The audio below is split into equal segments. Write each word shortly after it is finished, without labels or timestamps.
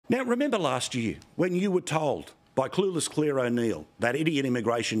Now, remember last year when you were told by clueless Claire O'Neill, that idiot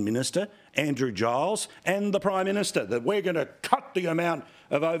immigration minister, Andrew Giles, and the Prime Minister, that we're going to cut the amount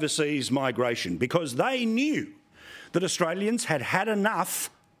of overseas migration because they knew that Australians had had enough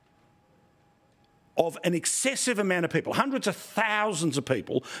of an excessive amount of people, hundreds of thousands of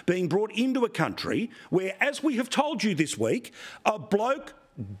people being brought into a country where, as we have told you this week, a bloke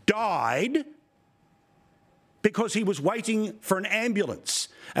died because he was waiting for an ambulance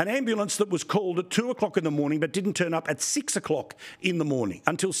that was called at 2 o'clock in the morning but didn't turn up at 6 o'clock in the morning,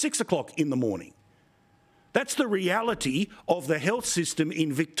 until 6 o'clock in the morning. That's the reality of the health system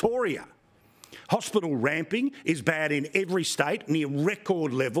in Victoria. Hospital ramping is bad in every state, near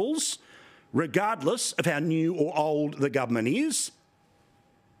record levels, regardless of how new or old the government is.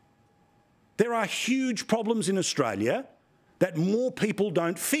 There are huge problems in Australia that more people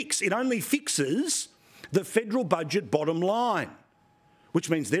don't fix. It only fixes the federal budget bottom line, which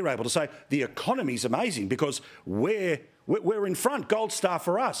means they're able to say the economy's amazing because we're in front, gold star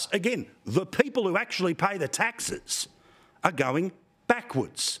for us. Again, the people who actually pay the taxes are going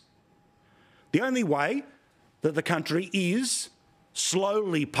backwards. The only way that the country is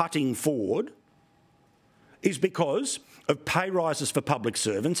slowly putting forward is because of pay rises for public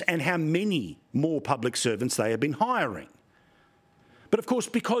servants and how many more public servants they have been hiring. But of course,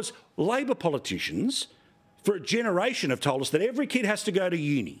 because Labor politicians for a generation have told us that every kid has to go to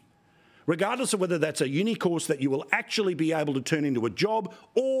uni, regardless of whether that's a uni course that you will actually be able to turn into a job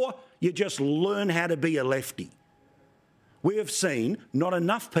or you just learn how to be a lefty. We have seen not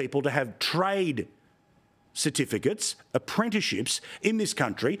enough people to have trade certificates, apprenticeships in this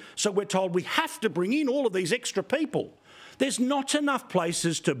country, so we're told we have to bring in all of these extra people. There's not enough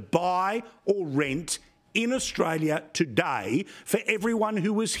places to buy or rent in Australia today for everyone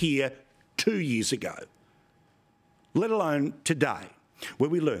who was here 2 years ago, let alone today, where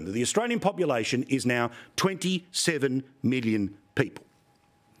we learn that the Australian population is now 27 million people.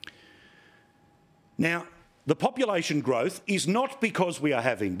 Now, the population growth is not because we are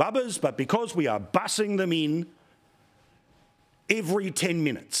having bubbers, but because we are bussing them in every 10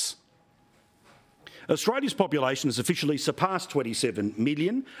 minutes. Australia's population has officially surpassed 27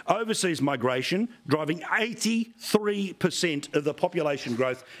 million. Overseas migration driving 83% of the population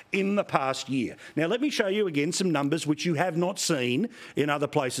growth in the past year. Now, let me show you again some numbers which you have not seen in other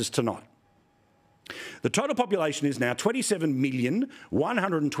places tonight. The total population is now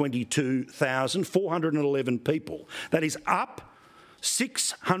 27,122,411 people. That is up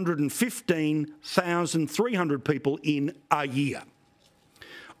 615,300 people in a year.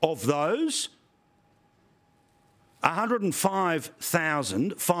 Of those,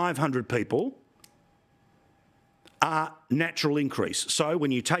 105,500 people are natural increase. So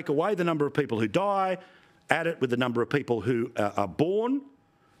when you take away the number of people who die, add it with the number of people who are born,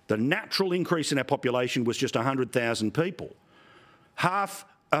 the natural increase in our population was just 100,000 people.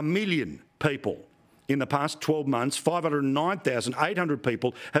 500,000 people in the past 12 months, 509,800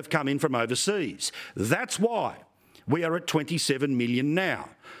 people have come in from overseas. That's why we are at 27 million now.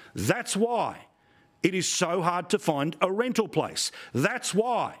 That's why it is so hard to find a rental place. That's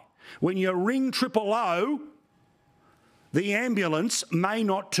why when you ring 000, the ambulance may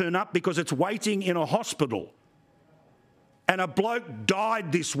not turn up because it's waiting in a hospital. And a bloke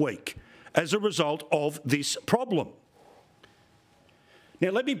died this week as a result of this problem.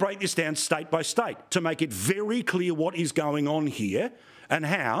 Now, let me break this down state by state to make it very clear what is going on here and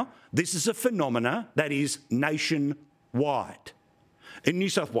how this is a phenomena that is nationwide. In New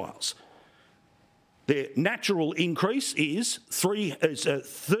South Wales, their natural increase is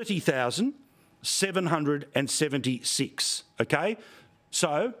 30,776, okay?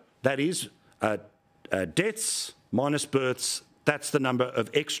 So that is deaths minus births. That's the number of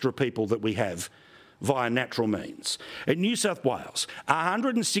extra people that we have via natural means. In New South Wales,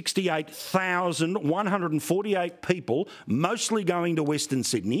 168,148 people, mostly going to Western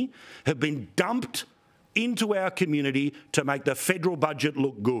Sydney, have been dumped into our community to make the federal budget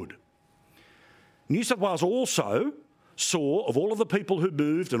look good. New South Wales also saw, of all of the people who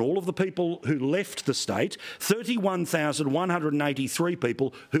moved and all of the people who left the state, 31,183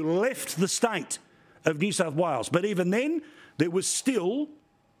 people who left the state of New South Wales. But even then, there was still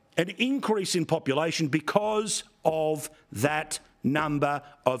an increase in population because of that number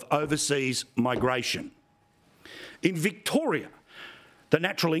of overseas migration. In Victoria, the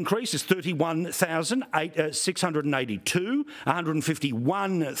natural increase is 31,682,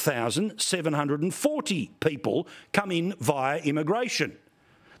 151,740 people come in via immigration.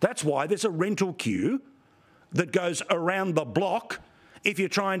 That's why there's a rental queue that goes around the block if you're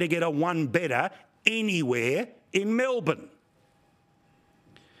trying to get a one-bedder anywhere in Melbourne.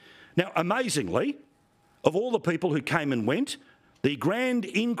 Now, amazingly, of all the people who came and went, the grand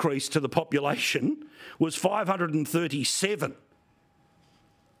increase to the population was 537.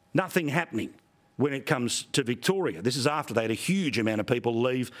 Nothing happening when it comes to Victoria. This is after they had a huge amount of people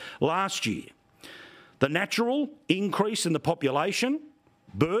leave last year. The natural increase in the population,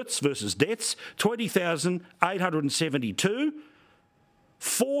 births versus deaths, 20,872.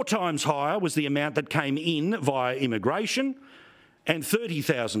 4 times higher was the amount that came in via immigration, and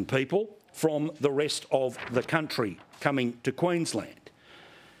 30,000 people from the rest of the country coming to Queensland.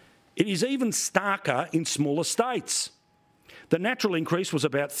 It is even starker in smaller states. The natural increase was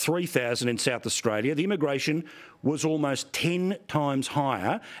about 3,000 in South Australia. The immigration was almost 10 times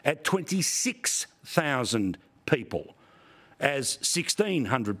higher at 26,000 people, as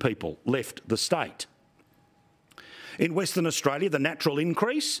 1,600 people left the state. In Western Australia, the natural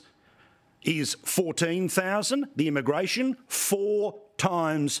increase is 14,000. The immigration, 4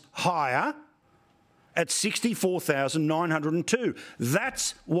 times higher at 64,902.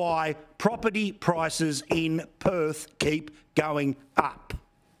 That's why property prices in Perth keep going up.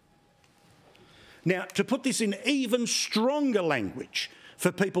 Now, to put this in even stronger language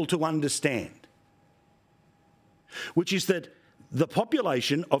for people to understand, which is that the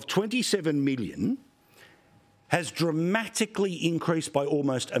population of 27 million has dramatically increased by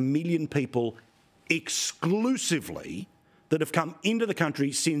almost 1 million people exclusively that have come into the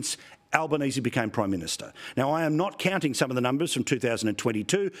country since Albanese became Prime Minister. Now, I am not counting some of the numbers from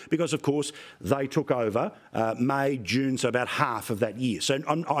 2022 because, of course, they took over May, June, so about half of that year. So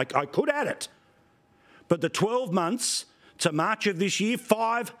I could add it. But the 12 months to March of this year,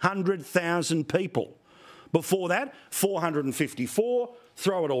 500,000 people. Before that, 454.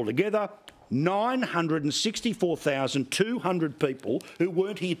 Throw it all together, 964,200 people who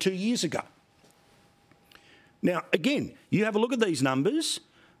weren't here 2 years ago. Now, again, you have a look at these numbers.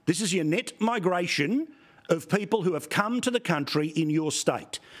 This is your net migration of people who have come to the country in your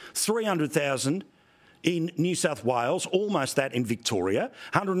state. 300,000 in New South Wales, almost that in Victoria,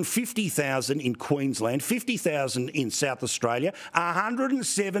 150,000 in Queensland, 50,000 in South Australia,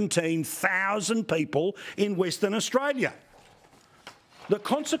 117,000 people in Western Australia. The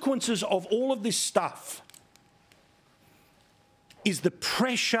consequences of all of this stuff is the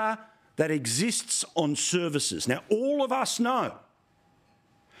pressure that exists on services. Now, all of us know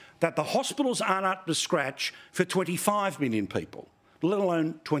that the hospitals aren't up to scratch for 25 million people, let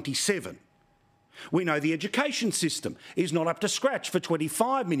alone 27. We know the education system is not up to scratch for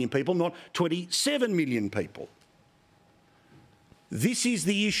 25 million people, not 27 million people. This is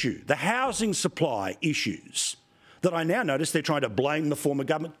the issue, the housing supply issues that I now notice they're trying to blame the former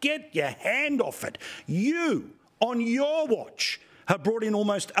government. Get your hand off it. You, on your watch, have brought in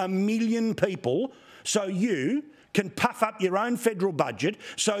almost 1 million people so you can puff up your own federal budget,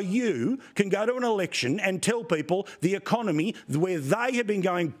 so you can go to an election and tell people the economy, where they have been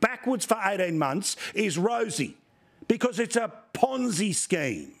going backwards for 18 months, is rosy, because it's a Ponzi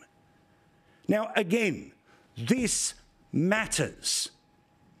scheme. Now, again, this matters.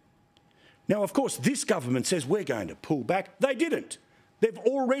 Now, of course, this government says we're going to pull back. They didn't. They've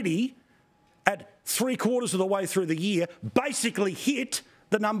already, at 3/4 of the way through the year, basically hit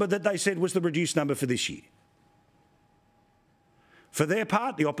the number that they said was the reduced number for this year. For their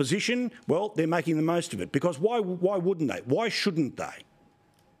part, the opposition, well, they're making the most of it, because why wouldn't they? Why shouldn't they?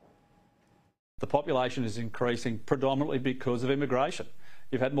 The population is increasing predominantly because of immigration.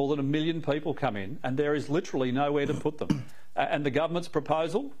 You've had more than 1 million people come in, and there is literally nowhere to put them. And the government's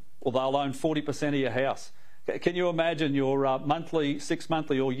proposal, well, they'll own 40% of your house. Can you imagine your monthly,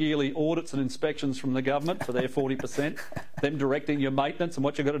 6-monthly or yearly audits and inspections from the government for their 40%, them directing your maintenance and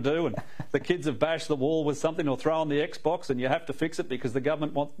what you've got to do, and the kids have bashed the wall with something or thrown the Xbox and you have to fix it because the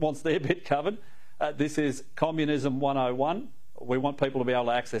government wants their bit covered? This is communism 101. We want people to be able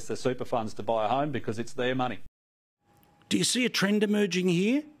to access their super funds to buy a home because it's their money. Do you see a trend emerging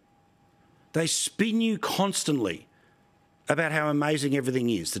here? They spin you constantly about how amazing everything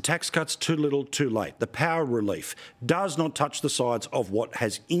is. The tax cuts too little, too late. The power relief does not touch the sides of what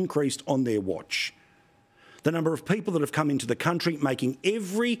has increased on their watch. The number of people that have come into the country making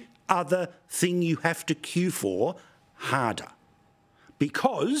every other thing you have to queue for harder,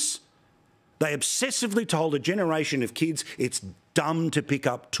 because they obsessively told a generation of kids it's dumb to pick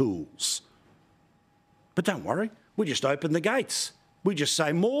up tools. But don't worry, we just open the gates. We just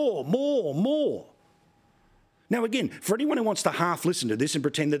say more, more, more. Now, again, for anyone who wants to half listen to this and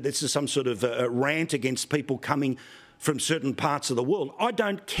pretend that this is some sort of a rant against people coming from certain parts of the world, I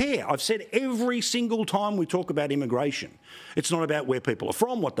don't care. I've said every single time we talk about immigration, it's not about where people are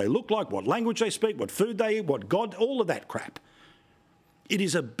from, what they look like, what language they speak, what food they eat, what God, all of that crap. It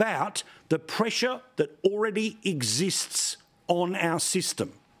is about the pressure that already exists on our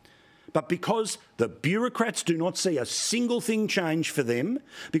system. But because the bureaucrats do not see a single thing change for them,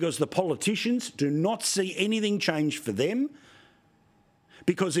 because the politicians do not see anything change for them,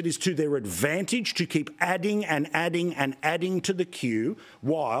 because it is to their advantage to keep adding and adding and adding to the queue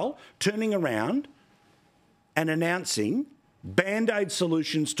while turning around and announcing band-aid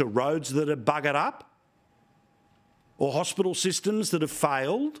solutions to roads that are buggered up or hospital systems that have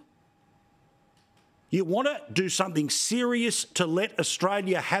failed. You want to do something serious to let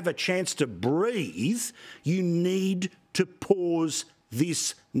Australia have a chance to breathe, you need to pause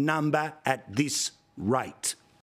this number at this rate.